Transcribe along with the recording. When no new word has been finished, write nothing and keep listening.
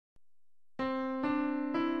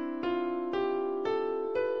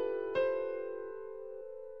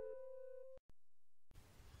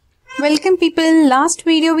Welcome people. Last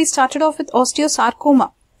video we started off with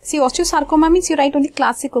Osteosarcoma. See, Osteosarcoma means you write only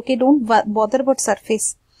classic, okay? Don't bother about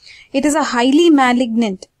surface. It is a highly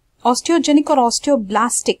malignant, osteogenic or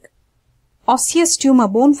osteoblastic, osseous tumor,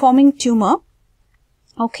 bone forming tumor.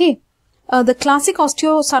 Okay. The classic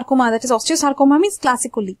Osteosarcoma, that is Osteosarcoma means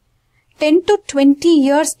classic only. 10 to 20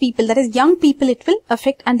 years people, that is young people it will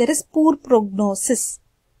affect, and there is poor prognosis.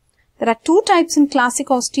 There are two types in classic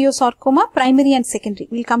Osteosarcoma, primary and secondary.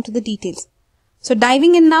 We'll come to the details. So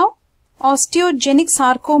diving in now, Osteogenic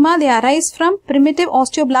Sarcoma, they arise from primitive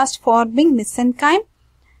osteoblast forming mesenchyme.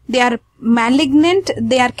 They are malignant.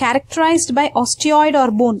 They are characterized by osteoid or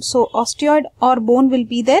bone. So osteoid or bone will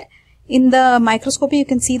be there. In the microscopy you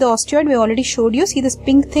can see the osteoid. We already showed you. See these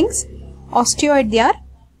pink things? Osteoid they are.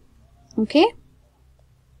 Okay.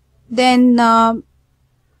 Then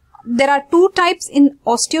there are two types in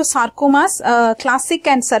osteosarcomas, classic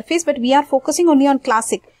and surface, but we are focusing only on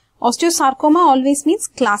classic. Osteosarcoma always means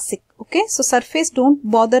classic. Okay, so surface don't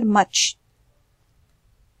bother much.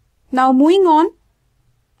 Now moving on.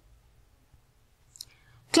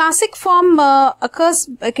 Classic form occurs,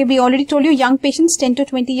 okay, we already told you, young patients 10 to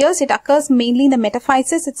 20 years. It occurs mainly in the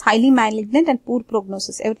metaphysis. It's highly malignant and poor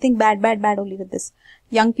prognosis. Everything bad only with this.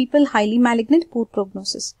 Young people, highly malignant, poor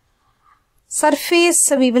prognosis.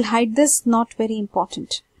 Surface, we will hide this, not very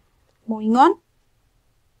important. Moving on.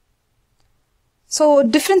 So,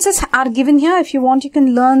 differences are given here. If you want, you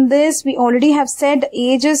can learn this. We already have said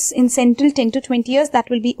ages in central 10 to 20 years, that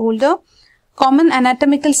will be older. Common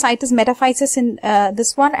anatomical site is metaphysis in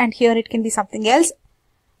this one, and here it can be something else.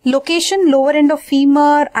 Location, lower end of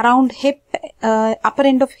femur, around hip, upper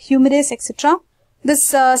end of humerus, etc. This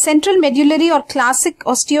central medullary or classic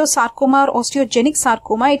osteosarcoma or osteogenic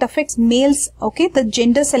sarcoma, it affects males. Okay, the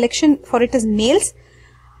gender selection for it is males.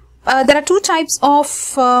 There are two types of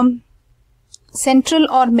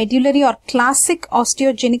central or medullary or classic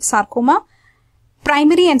osteogenic sarcoma,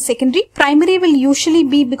 primary and secondary. Primary will usually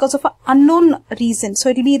be because of an unknown reason. So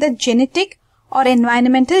it will be either genetic or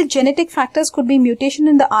environmental. Genetic factors could be mutation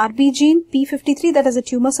in the RB gene, p53, that is a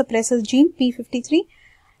tumor suppressor gene, p53,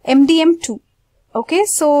 MDM2. Okay,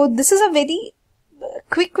 so this is a very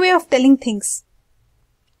quick way of telling things.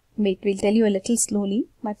 Wait, we'll tell you a little slowly,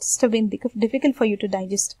 but it's been difficult for you to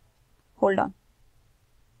digest. Hold on.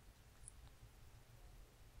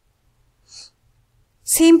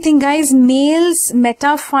 Same thing guys, males,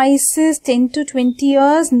 metaphysis, 10 to 20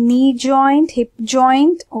 years, knee joint, hip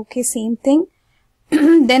joint, okay, same thing.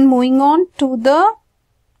 Then moving on to the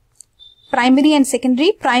primary and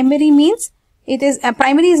secondary. Primary means it is,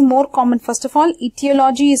 primary is more common. First of all,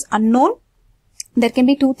 etiology is unknown. There can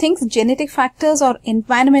be two things, genetic factors or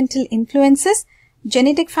environmental influences.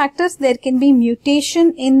 Genetic factors, there can be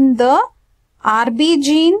mutation in the RB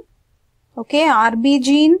gene, okay, RB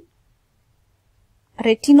gene,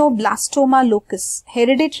 retinoblastoma locus.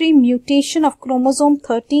 Hereditary mutation of chromosome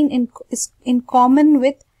 13 is in common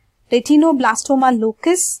with retinoblastoma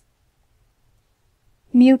locus.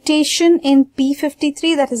 Mutation in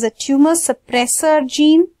p53, that is a tumor suppressor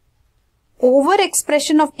gene.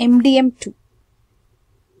 Overexpression of MDM2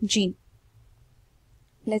 gene.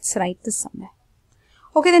 Let's write this somewhere.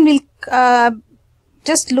 Okay, then we'll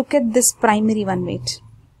just look at this primary one. Wait.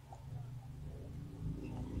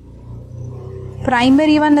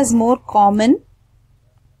 Primary one is more common.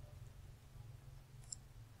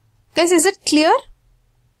 Guys, is it clear?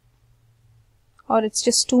 Or it's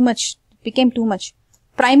just too much? It became too much.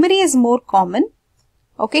 Primary is more common.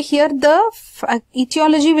 Okay, here the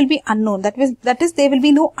etiology will be unknown. That is, there will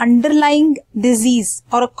be no underlying disease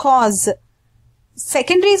or a cause.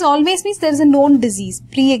 Secondary is always means there is a known disease,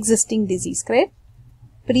 pre-existing disease, correct?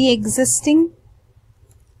 Pre-existing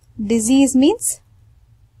disease means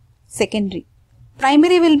secondary.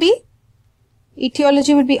 Primary will be,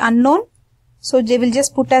 etiology will be unknown. So they will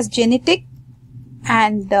just put as genetic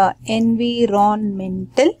and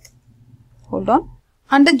environmental. Hold on.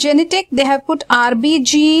 Under genetic, they have put RB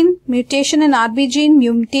gene, mutation in RB gene,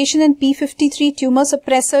 mutation in p53 tumor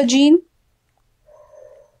suppressor gene,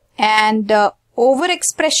 and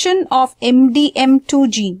overexpression of MDM2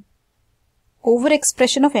 gene.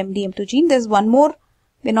 Overexpression of MDM2 gene. There's one more.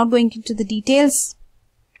 We're not going into the details.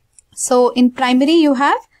 So in primary, you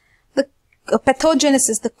have the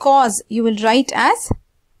pathogenesis, the cause you will write as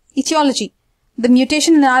etiology. The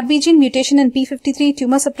mutation in RB gene, mutation in p53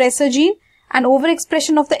 tumor suppressor gene, and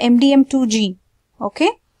overexpression of the MDM2 gene.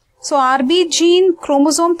 Okay. So RB gene,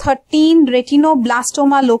 chromosome 13,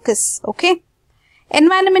 retinoblastoma locus. Okay.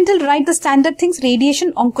 Environmental, write the standard things,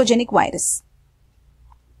 radiation, oncogenic virus.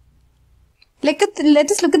 Let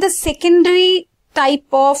us look at the secondary type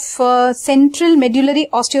of central medullary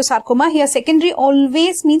osteosarcoma. Here secondary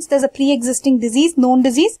always means there's a pre-existing disease, known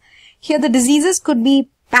disease. Here the diseases could be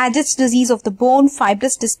Paget's disease of the bone,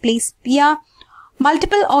 fibrous dysplasia,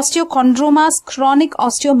 multiple osteochondromas, chronic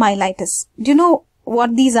osteomyelitis. Do you know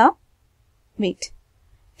what these are? Wait.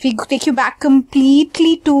 If we take you back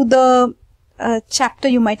completely to the chapter,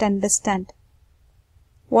 you might understand.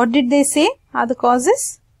 What did they say are the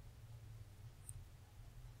causes?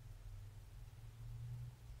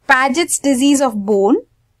 Paget's disease of bone,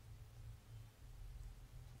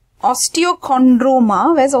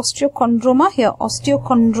 osteochondroma. Where's osteochondroma? Here,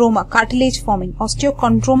 osteochondroma, cartilage forming.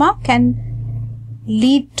 Osteochondroma can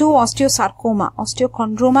lead to osteosarcoma.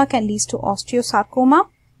 Osteochondroma can lead to osteosarcoma.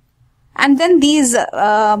 And then these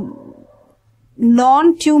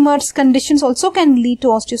non-tumors conditions also can lead to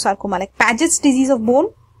osteosarcoma, like Paget's disease of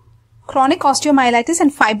bone, chronic osteomyelitis,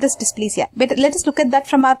 and fibrous dysplasia. But let us look at that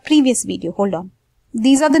from our previous video. Hold on.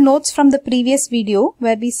 These are the notes from the previous video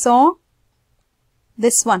where we saw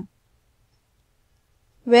this one.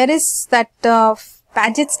 Where is that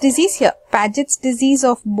Paget's disease? Here, Paget's disease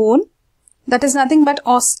of bone. That is nothing but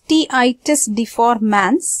osteitis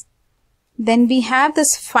deformans. Then we have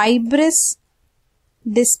this fibrous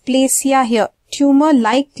dysplasia here,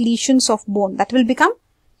 tumor-like lesions of bone. That will become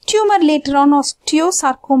tumor later on,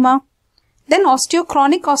 osteosarcoma. Then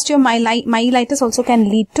chronic osteomyelitis also can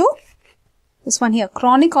lead to this one here.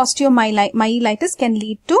 Chronic osteomyelitis can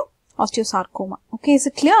lead to osteosarcoma. Okay, is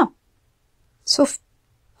it clear? So,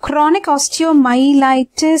 chronic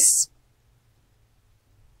osteomyelitis,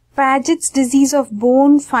 Paget's disease of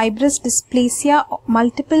bone, fibrous dysplasia,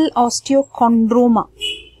 multiple osteochondroma.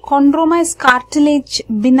 Chondroma is cartilage,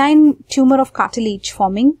 benign tumor of cartilage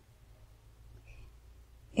forming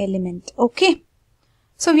element. Okay.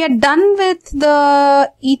 So, we are done with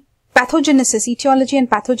the pathogenesis, etiology and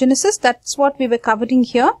pathogenesis. That's what we were covering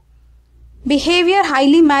here. Behavior,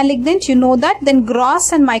 highly malignant, you know that. Then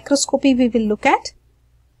gross and microscopy we will look at.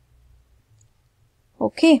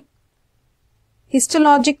 Okay.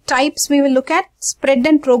 Histologic types we will look at. Spread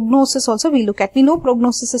and prognosis also we look at. We know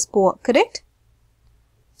prognosis is poor, correct?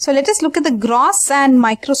 So let us look at the gross and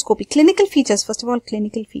microscopy. Clinical features. First of all,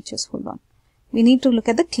 clinical features. Hold on. We need to look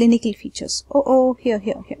at the clinical features. Here.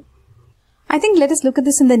 I think let us look at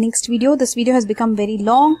this in the next video. This video has become very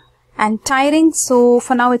long and tiring. So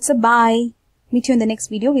for now it's a bye. Meet you in the next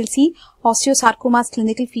video. We'll see osteosarcoma's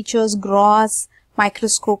clinical features, gross,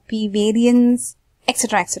 microscopy, variants,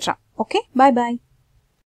 etc. Okay, bye-bye.